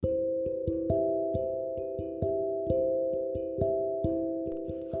Hi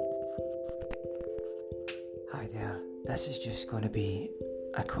there, this is just going to be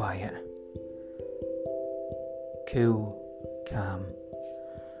a quiet, cool, calm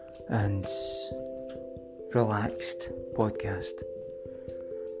and relaxed podcast.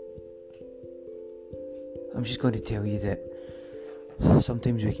 I'm just going to tell you that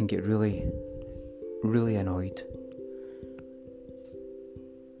sometimes we can get really annoyed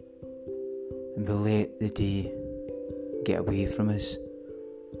and we let the day get away from us.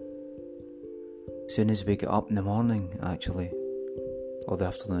 As soon as we get up in the morning, actually, or the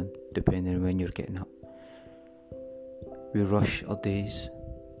afternoon, depending on when you're getting up, we rush our days.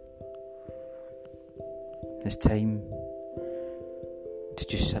 It's time to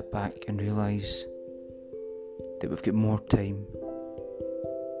just sit back and realise that we've got more time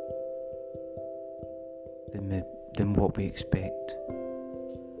than what we expect.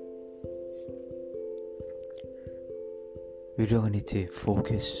 We really need to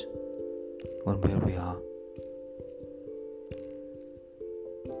focus on where we are.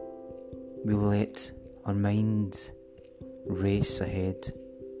 We let our minds race ahead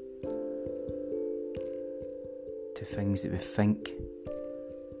to things that we think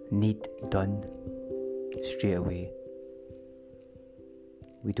need done straight away.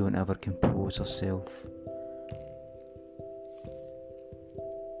 We don't ever compose ourselves.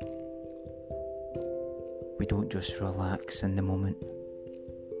 We don't just relax in the moment.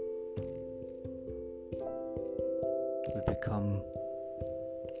 We become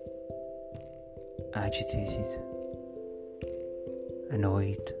agitated,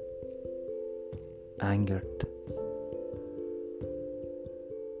 annoyed, angered.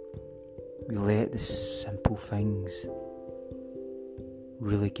 We let the simple things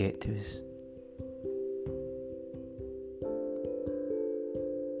really get to us.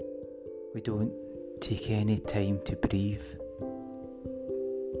 We don't take any time to breathe.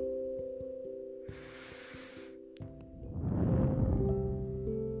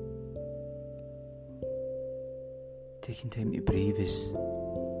 Taking time to breathe is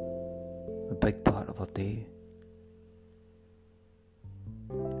a big part of our day.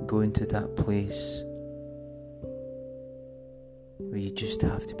 Going to that place where you just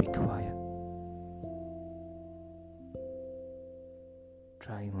have to be quiet.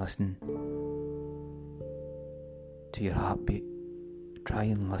 Try and listen to your heartbeat. Try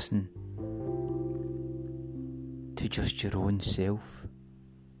and listen to just your own self.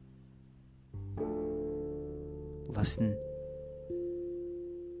 Listen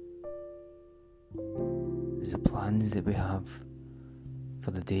as the plans that we have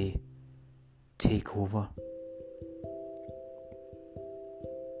for the day take over.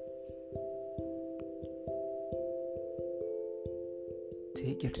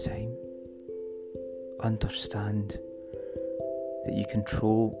 Take your time. Understand that you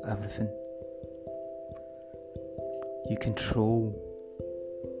control everything. You control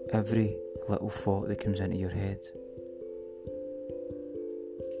every little thought that comes into your head.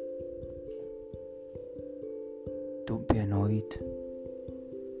 Don't be annoyed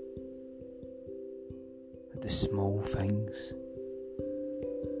at the small things.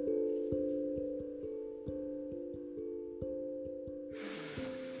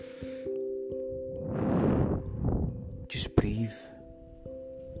 Just breathe.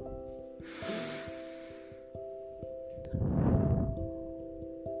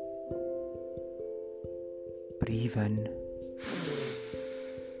 Breathe in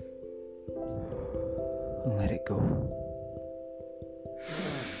and let it go.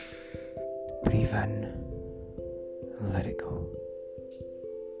 Breathe in and let it go.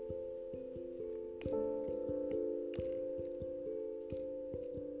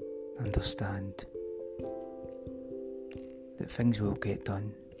 Understand that things will get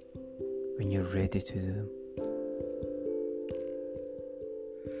done when you're ready to do them.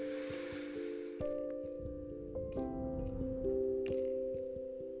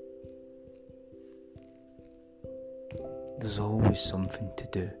 There's always something to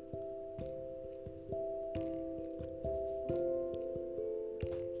do.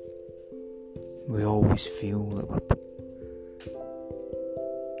 We always feel that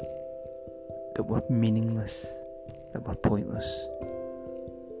we're meaningless, that we're pointless,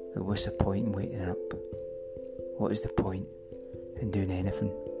 that what's the point in waiting up? What is the point in doing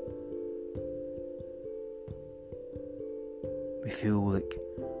anything? We feel like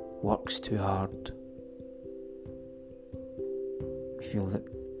work's too hard. We feel that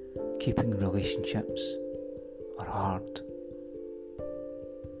keeping relationships are hard.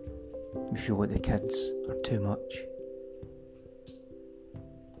 We feel like the kids are too much.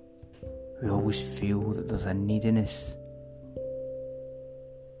 We always feel that there's a neediness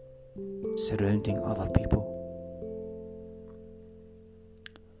surrounding other people.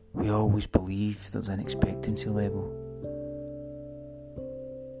 We always believe there's an expectancy level.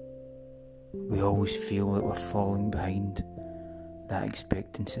 We always feel that we're falling behind that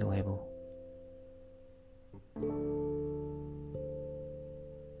expectancy level.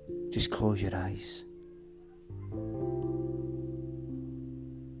 Just close your eyes.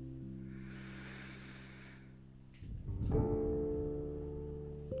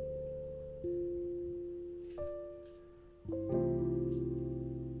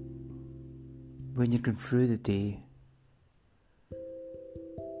 When you're going through the day,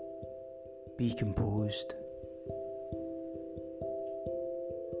 be composed.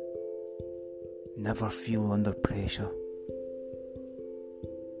 Never feel under pressure.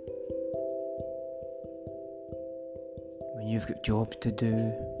 When you've got jobs to do,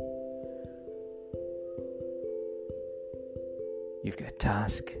 you've got a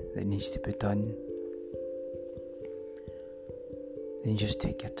task that needs to be done, then just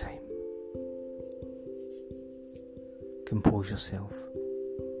take your time. Compose yourself.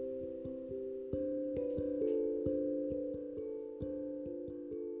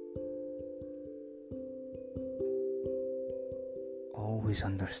 Always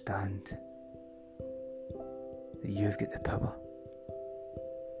understand that you've got the power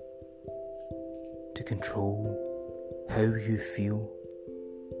to control how you feel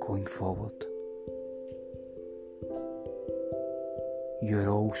going forward. You're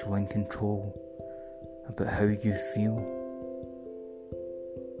also in control about how you feel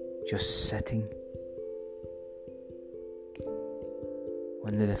just sitting.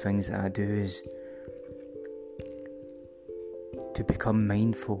 One of the things that I do is to become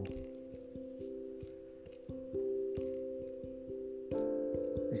mindful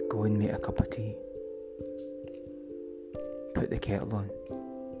is go and make a cup of tea, put the kettle on,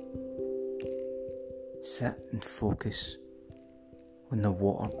 sit and focus on the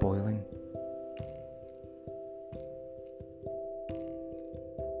water boiling.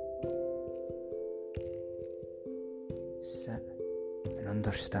 Sit and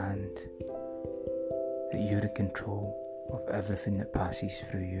understand that you're in control of everything that passes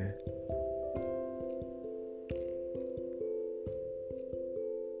through you.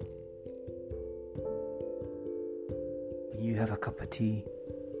 When you have a cup of tea,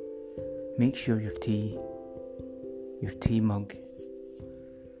 make sure your tea mug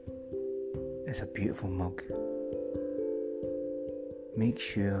is a beautiful mug. Make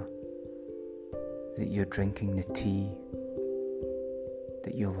sure that you're drinking the tea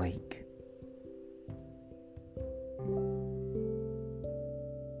that you like.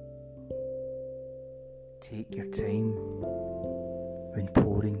 Take your time when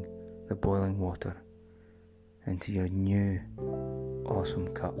pouring the boiling water into your new awesome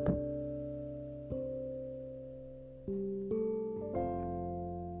cup.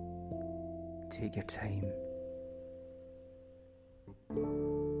 Take your time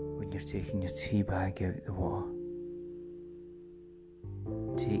when you're taking your tea bag out of the water.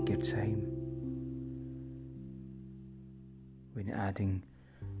 Take your time when adding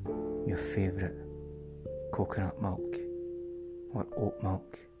your favourite coconut milk or oat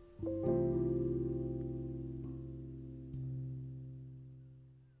milk.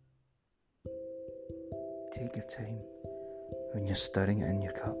 Take your time when you're stirring it in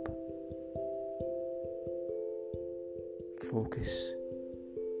your cup. Focus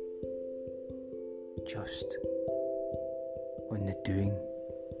just on the doing.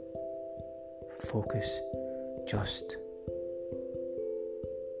 Focus just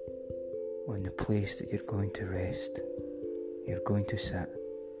on the place that you're going to rest. You're going to sit.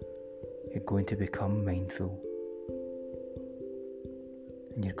 You're going to become mindful.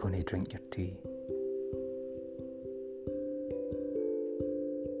 And you're going to drink your tea.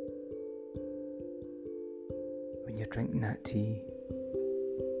 When you're drinking that tea,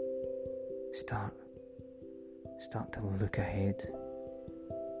 start to look ahead,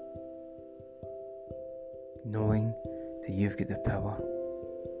 knowing that you've got the power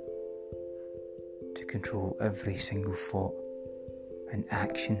to control every single thought and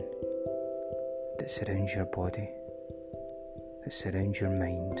action that surrounds your body, that surrounds your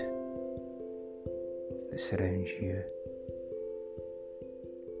mind, that surrounds you.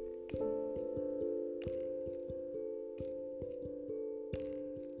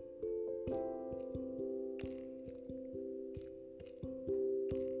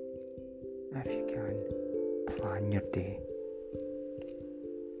 If you can, plan your day.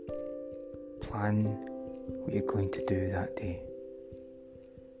 Plan what you're going to do that day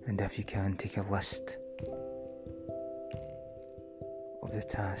And if you can, take a list of the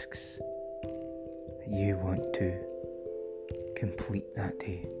tasks that you want to complete that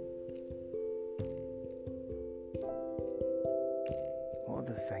day. What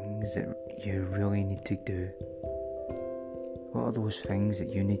are the things that you really need to do? What are those things that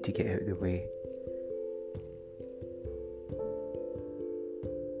you need to get out of the way?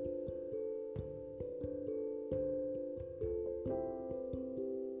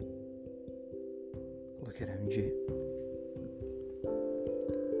 Look around you.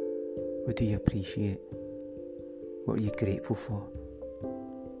 What do you appreciate? What are you grateful for?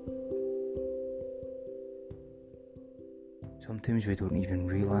 Sometimes we don't even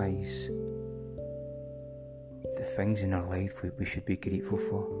realise the things in our life we should be grateful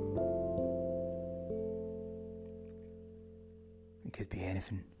for. It could be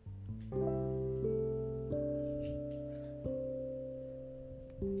anything.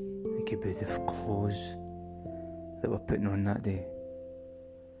 It could be the clothes that we're putting on that day.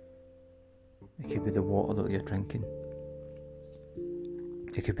 It could be the water that you're drinking.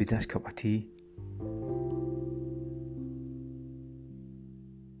 It could be this cup of tea.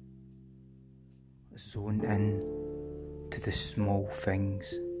 Zone in to the small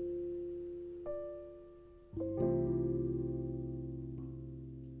things.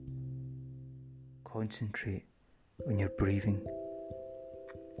 Concentrate on your breathing.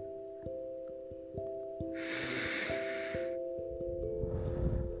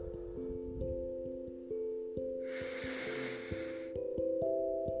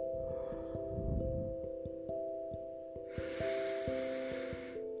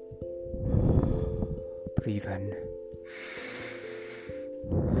 Breathe in,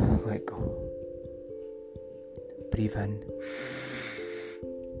 let go. Breathe in,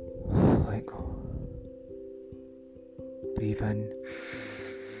 let go. Breathe in,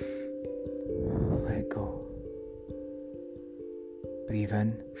 let go. Breathe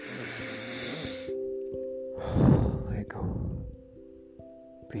in, let go.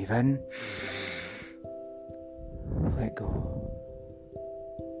 Breathe in, let go.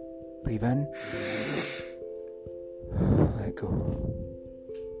 Breathe in, let go.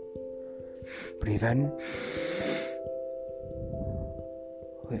 Breathe in,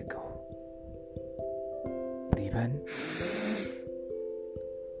 let go. Breathe in,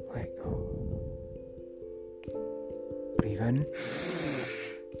 let go. Breathe in,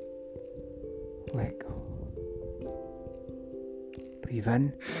 let go. Breathe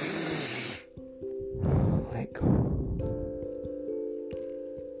in, let go.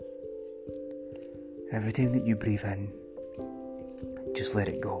 Every time that you breathe in, just let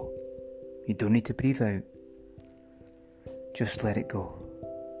it go. You don't need to breathe out. Just let it go.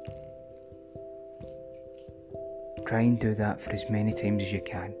 Try and do that for as many times as you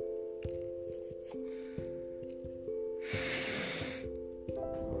can.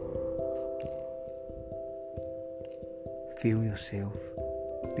 Feel yourself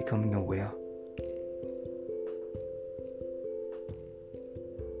becoming aware.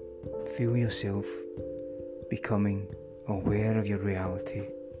 Feel yourself becoming aware of your reality.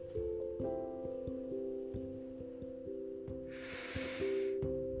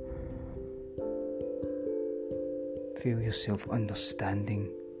 Feel yourself understanding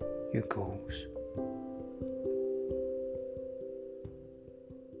your goals.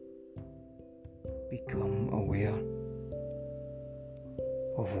 Become aware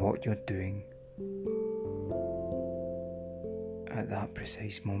of what you're doing at that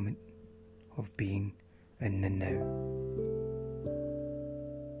precise moment of being in the now.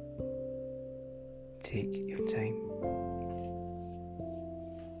 Take your time.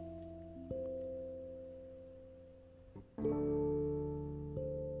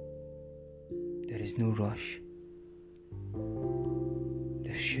 There is no rush.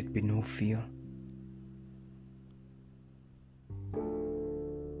 There should be no fear.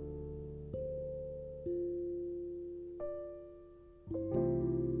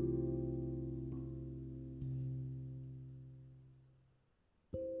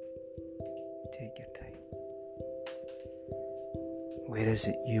 Take your time. Where is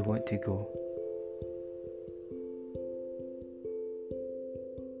it you want to go?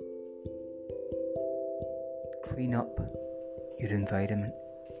 Clean up your environment.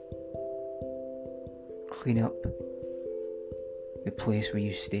 Clean up the place where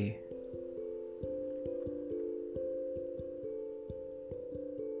you stay.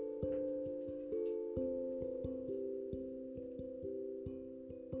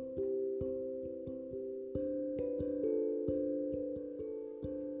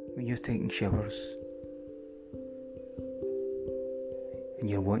 When you're taking showers, and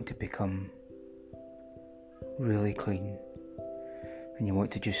you want to become really clean, and you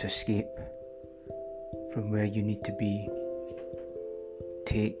want to just escape from where you need to be,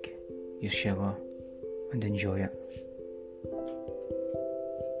 take your shower and enjoy it.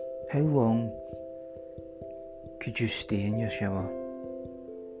 How long could you stay in your shower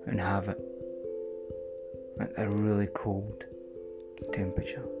and have it at a really cold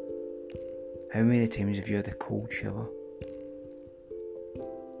temperature? How many times have you had a cold shower?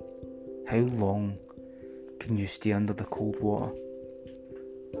 How long can you stay under the cold water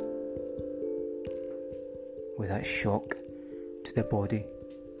with that shock to the body?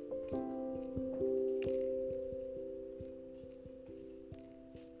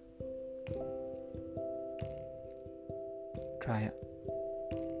 Try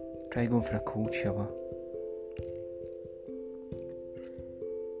it. Try going for a cold shower.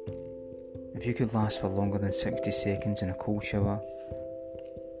 If you could last for longer than 60 seconds in a cold shower,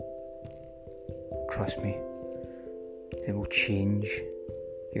 trust me, it will change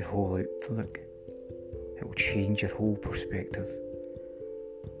your whole outlook. It will change your whole perspective.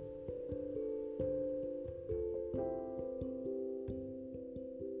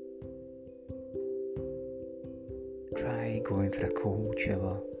 Try going for a cold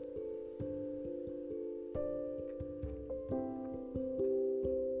shower.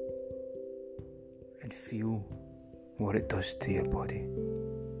 And feel what it does to your body.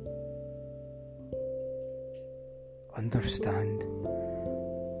 Understand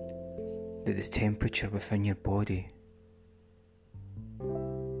that the temperature within your body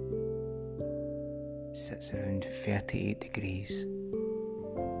sits around 38 degrees.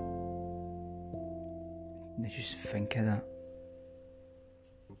 Now just think of that.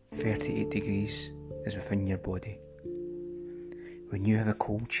 38 degrees is within your body. When you have a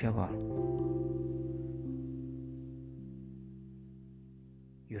cold shower,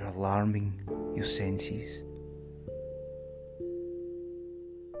 you're alarming your senses.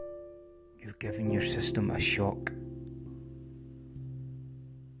 You're giving your system a shock.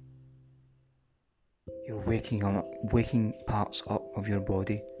 You're waking parts up of your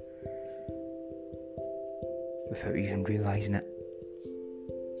body without even realising it.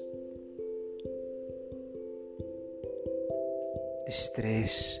 The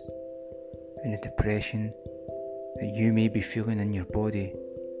stress and the depression that you may be feeling in your body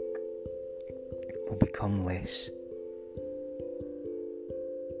will become less.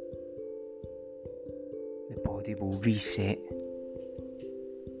 The body will reset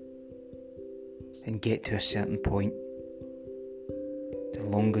and get to a certain point. The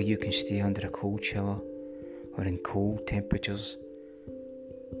longer you can stay under a cold shower or in cold temperatures,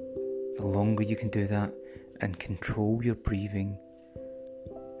 the longer you can do that and control your breathing,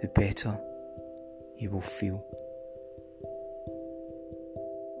 the better you will feel.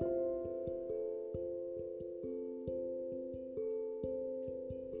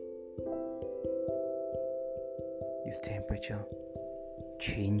 Your temperature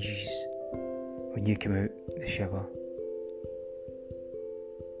changes when you come out the shower.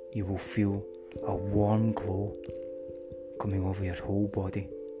 You will feel a warm glow coming over your whole body.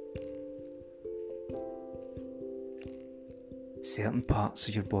 Certain parts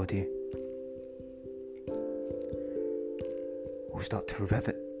of your body will start to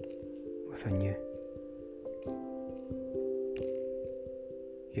rivet within you.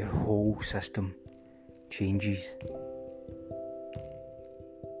 Your whole system changes.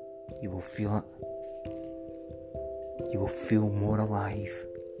 You will feel it. You will feel more alive.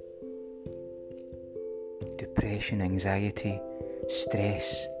 Depression, anxiety,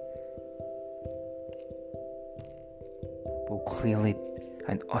 stress will clearly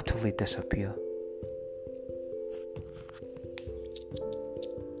and utterly disappear.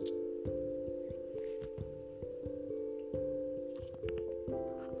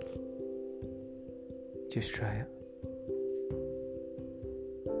 Just try it.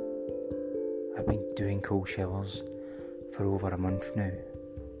 I've been doing cold showers for over a month now.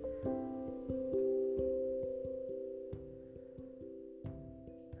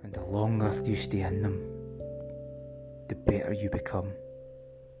 And the longer you stay in them, the better you become.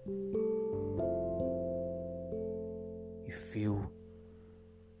 You feel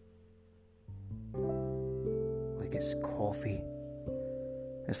like it's coffee.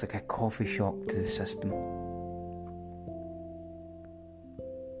 It's like a coffee shock to the system,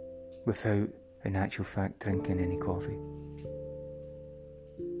 without, in actual fact, drinking any coffee.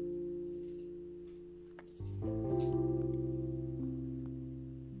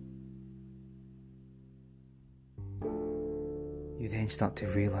 You then start to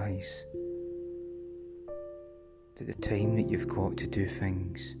realise that the time that you've got to do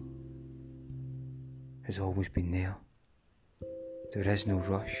things has always been there. There is no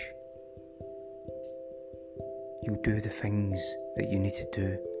rush. You'll do the things that you need to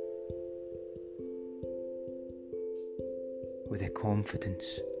do with the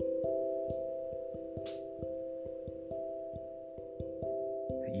confidence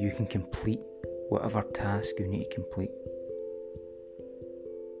that you can complete whatever task you need to complete.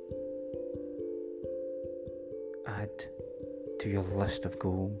 Add to your list of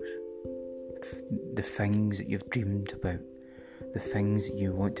goals the things that you've dreamed about, the things that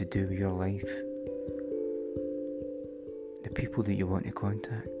you want to do with your life, the people that you want to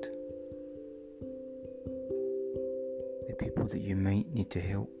contact, the people that you might need to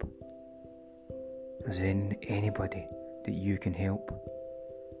help. Is there anybody that you can help?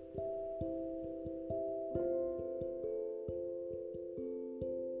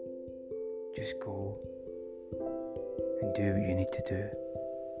 Just go and do what you need to do.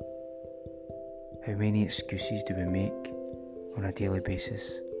 How many excuses do we make on a daily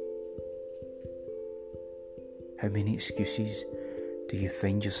basis? How many excuses do you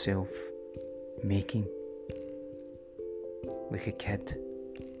find yourself making like a kid?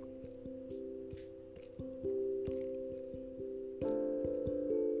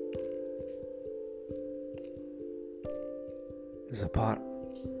 There's a part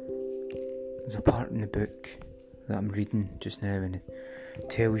in the book that I'm reading just now, and it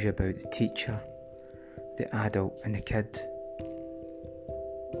tells you about the teacher, the adult and the kid.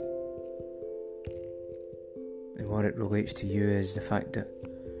 And what it relates to you is the fact that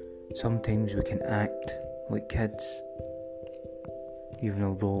sometimes we can act like kids even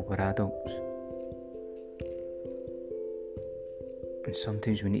although we're adults. And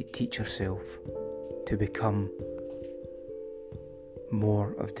sometimes we need to teach ourselves to become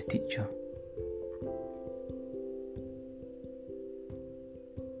more of the teacher.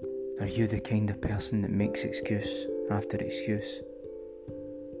 Are you the kind of person that makes excuse after excuse,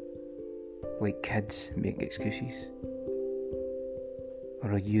 like kids make excuses?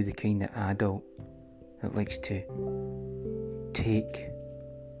 Or are you the kind of adult that likes to take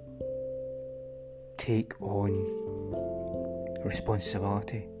on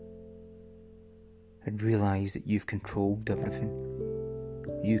responsibility and realise that you've controlled everything?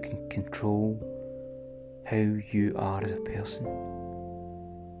 You can control how you are as a person.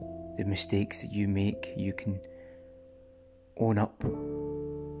 The mistakes that you make, you can own up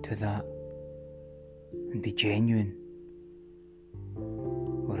to that and be genuine.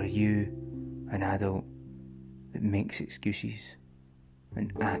 Or are you an adult that makes excuses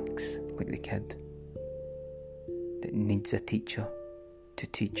and acts like the kid that needs a teacher to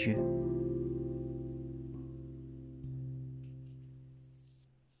teach you?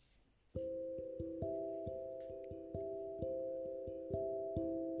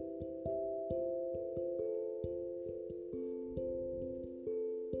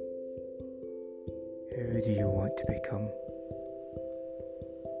 Who do you want to become?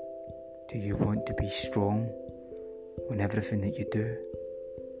 Do you want to be strong on everything that you do?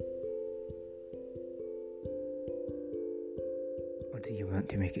 Or do you want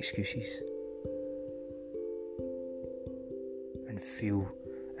to make excuses and feel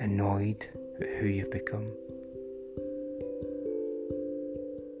annoyed at who you've become?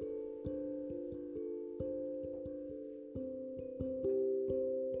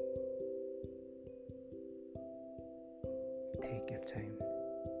 Take your time.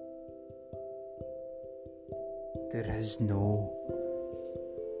 There is no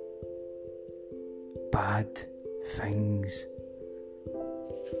bad things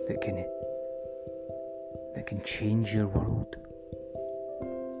that can change your world.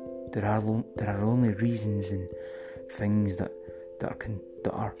 There are only reasons and things that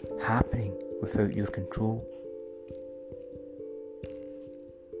are happening without your control.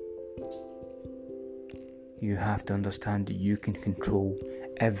 You have to understand that you can control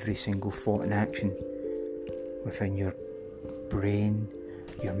every single thought and action within your brain,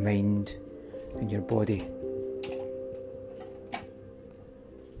 your mind, and your body.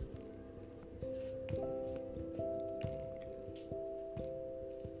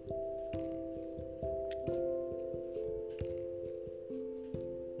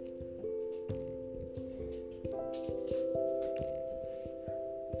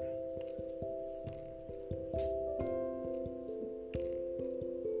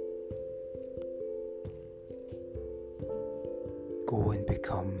 Go and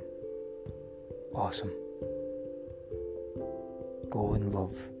become awesome. Go and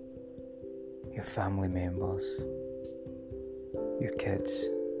love your family members, your kids,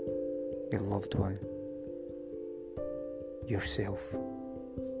 your loved one, yourself.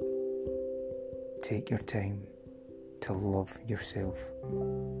 Take your time to love yourself.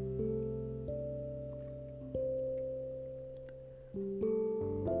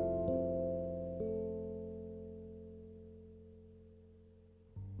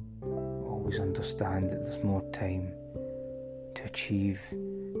 Always understand that there's more time to achieve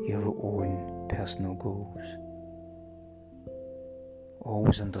your own personal goals.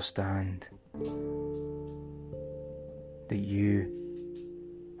 Always understand that you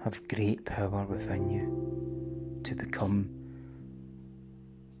have great power within you to become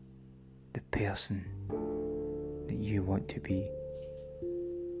the person that you want to be.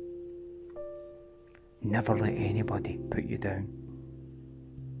 Never let anybody put you down.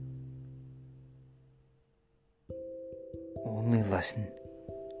 Only listen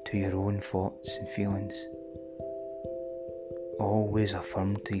to your own thoughts and feelings. Always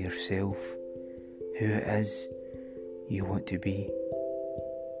affirm to yourself who it is you want to be.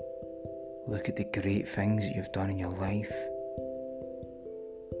 Look at the great things that you've done in your life.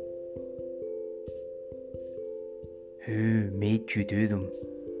 Who made you do them?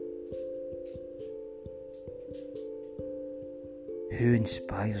 Who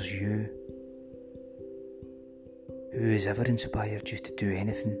inspires you? Who has ever inspired you to do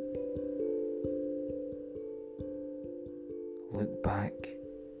anything? Look back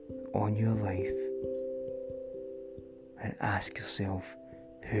on your life and ask yourself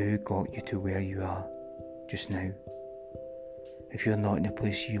who got you to where you are just now. If you're not in the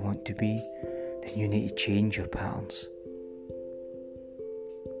place you want to be, then you need to change your patterns.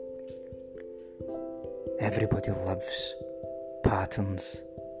 Everybody loves patterns.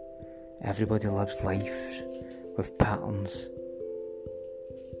 Everybody lives life with patterns.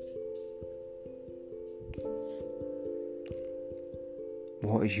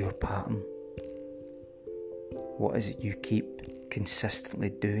 What is your pattern? What is it you keep consistently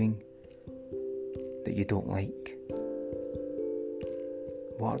doing that you don't like?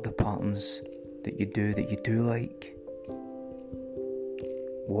 What are the patterns that you do like?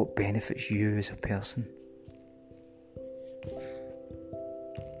 What benefits you as a person?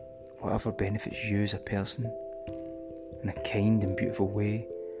 Whatever benefits you as a person in a kind and beautiful way,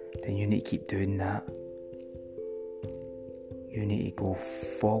 then you need to keep doing that. You need to go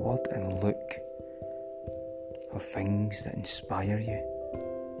forward and look for things that inspire you.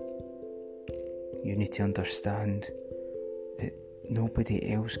 You need to understand that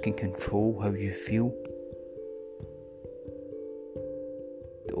nobody else can control how you feel.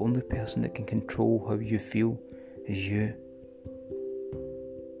 The only person that can control how you feel is you.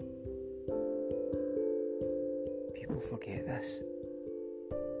 People forget this.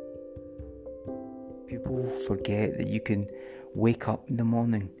 People forget that you can wake up in the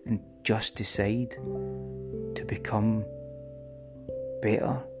morning and just decide to become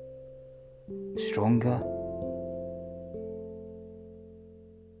better, stronger,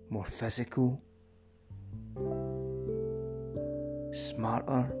 more physical,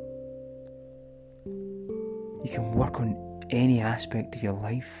 smarter. You can work on any aspect of your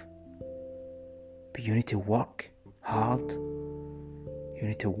life, but you need to work hard. You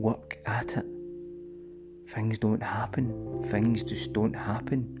need to work at it. Things don't happen. Things just don't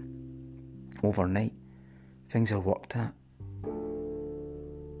happen overnight. Things are worked at.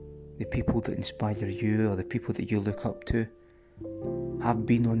 The people that inspire you or the people that you look up to have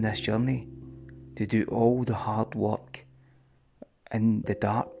been on this journey to do all the hard work in the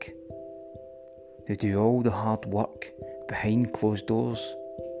dark. They do all the hard work behind closed doors.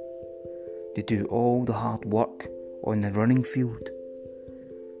 They do all the hard work on the running field.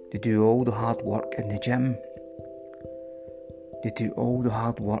 They do all the hard work in the gym. They do all the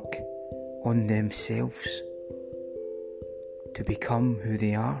hard work on themselves to become who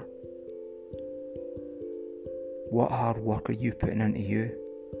they are. What hard work are you putting into you?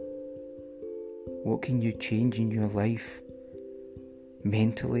 What can you change in your life?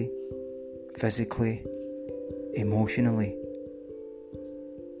 Mentally, physically, emotionally?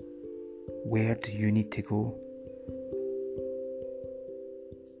 Where do you need to go?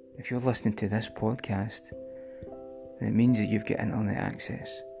 If you're listening to this podcast, then it means that you've got internet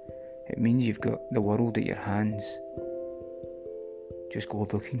access. It means you've got the world at your hands. Just go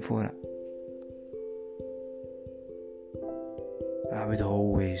looking for it. I would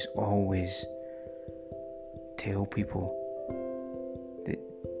always tell people that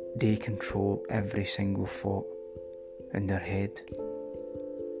they control every single thought in their head.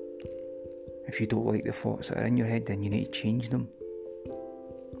 If you don't like the thoughts that are in your head, then you need to change them.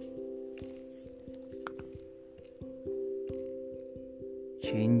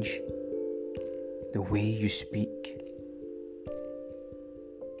 Change the way you speak.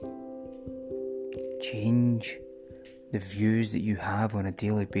 Change the views that you have on a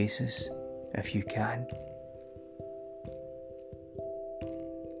daily basis, if you can.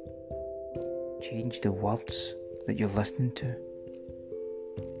 Change the words that you're listening to.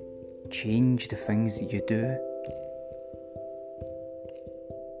 Change the things that you do.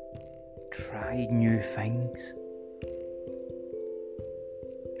 Try new things.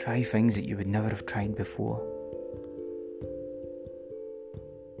 Try things that you would never have tried before.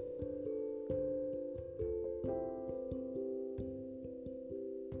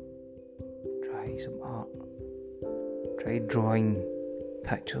 Try some art. Try drawing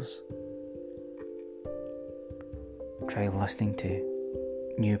pictures. Try listening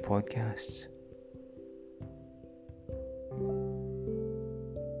to new podcasts.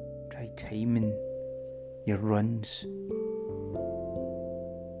 Try timing your runs.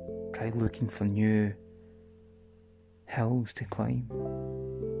 Try looking for new hills to climb.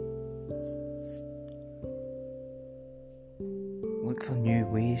 Look for new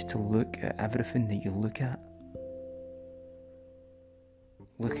ways to look at everything that you look at.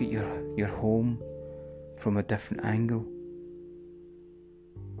 Look at your home from a different angle.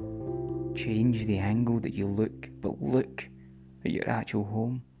 Change the angle that you look, but look at your actual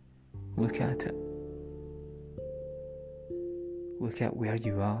home. Look at it. Look at where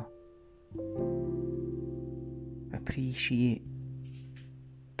you are. Appreciate,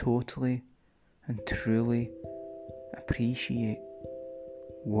 totally and truly appreciate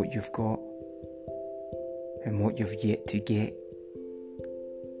what you've got and what you've yet to get.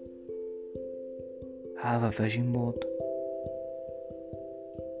 Have a vision board.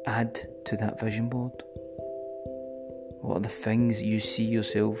 Add to that vision board. What are the things that you see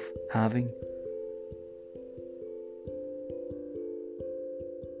yourself having?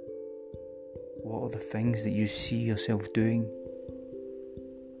 What are the things that you see yourself doing?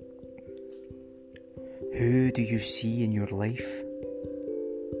 Who do you see in your life?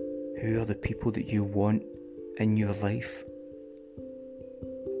 Who are the people that you want in your life?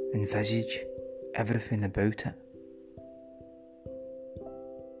 Envisage everything about it.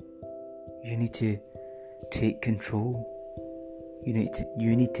 You need to take control. You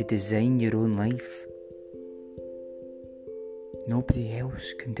need to design your own life. Nobody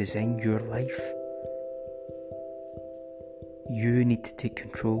else can design your life. You need to take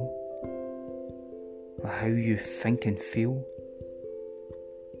control of how you think and feel.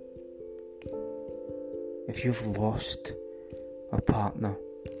 If you've lost a partner,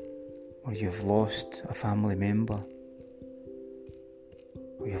 or you've lost a family member,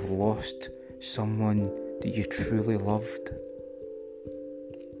 or you've lost someone that you truly loved,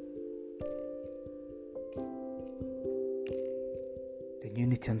 then you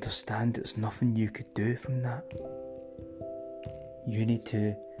need to understand there's nothing you could do from that. You need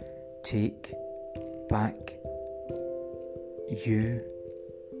to take back you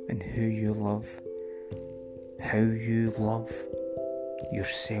and who you love, how you love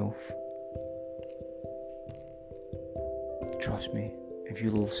yourself. Trust me, if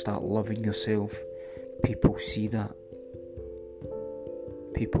you'll start loving yourself, people see that.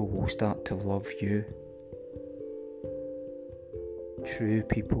 People will start to love you. True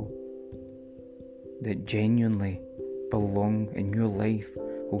people that genuinely belong in your life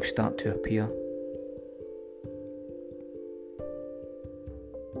will start to appear.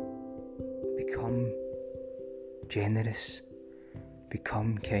 Become generous.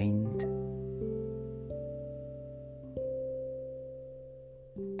 Become kind.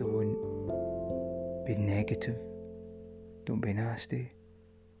 Don't be negative. Don't be nasty.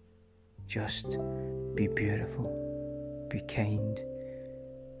 Just be beautiful. Be kind.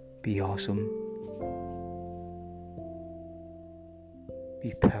 Be awesome.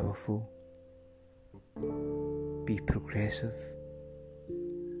 Be powerful. Be progressive.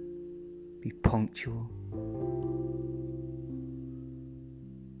 Be punctual.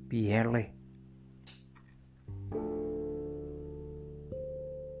 Be early.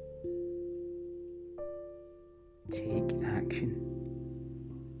 Take action.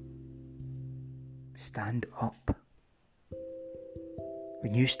 Stand up.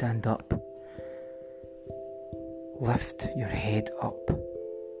 When you stand up, lift your head up.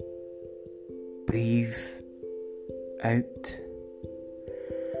 Breathe out.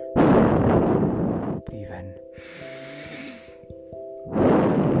 Breathe in.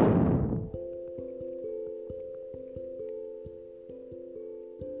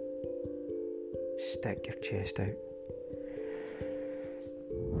 Stick your chest out.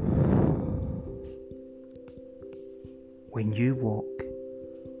 When you walk,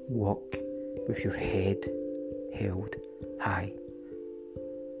 walk with your head held high.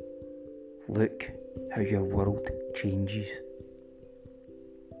 Look how your world changes.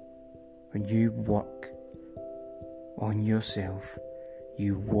 When you work on yourself,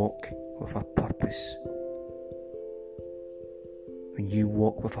 you walk with a purpose. When you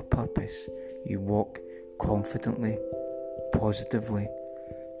walk with a purpose, you walk confidently, positively,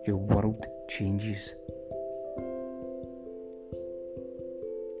 your world changes.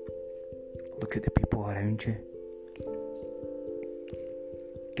 Look at the people around you.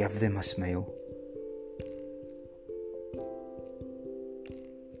 Give them a smile.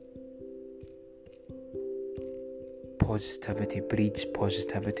 Positivity breeds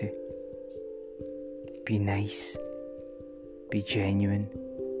positivity. Be nice. Be genuine.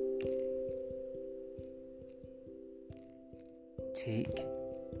 Take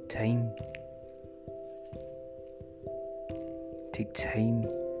time. Take time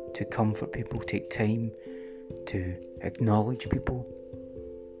to comfort people. Take time to acknowledge people.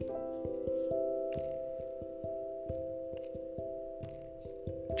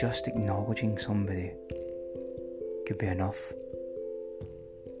 Just acknowledging somebody could be enough.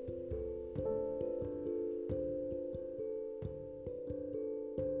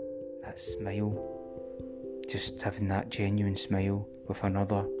 That smile, just having that genuine smile with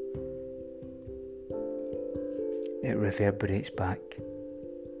another, it reverberates back.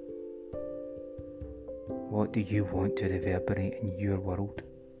 What do you want to reverberate in your world?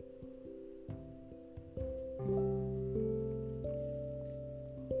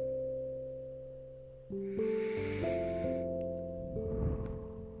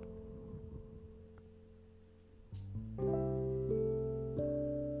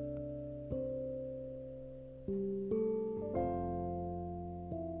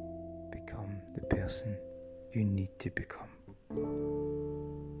 Become the person you need to become,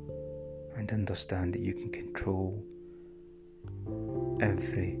 and understand that you can control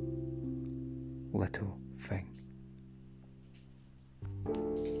every little thing.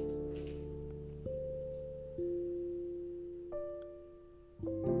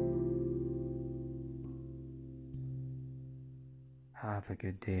 Have a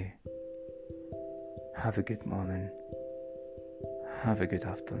good day. Have a good morning. Have a good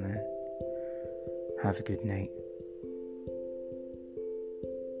afternoon. Have a good night.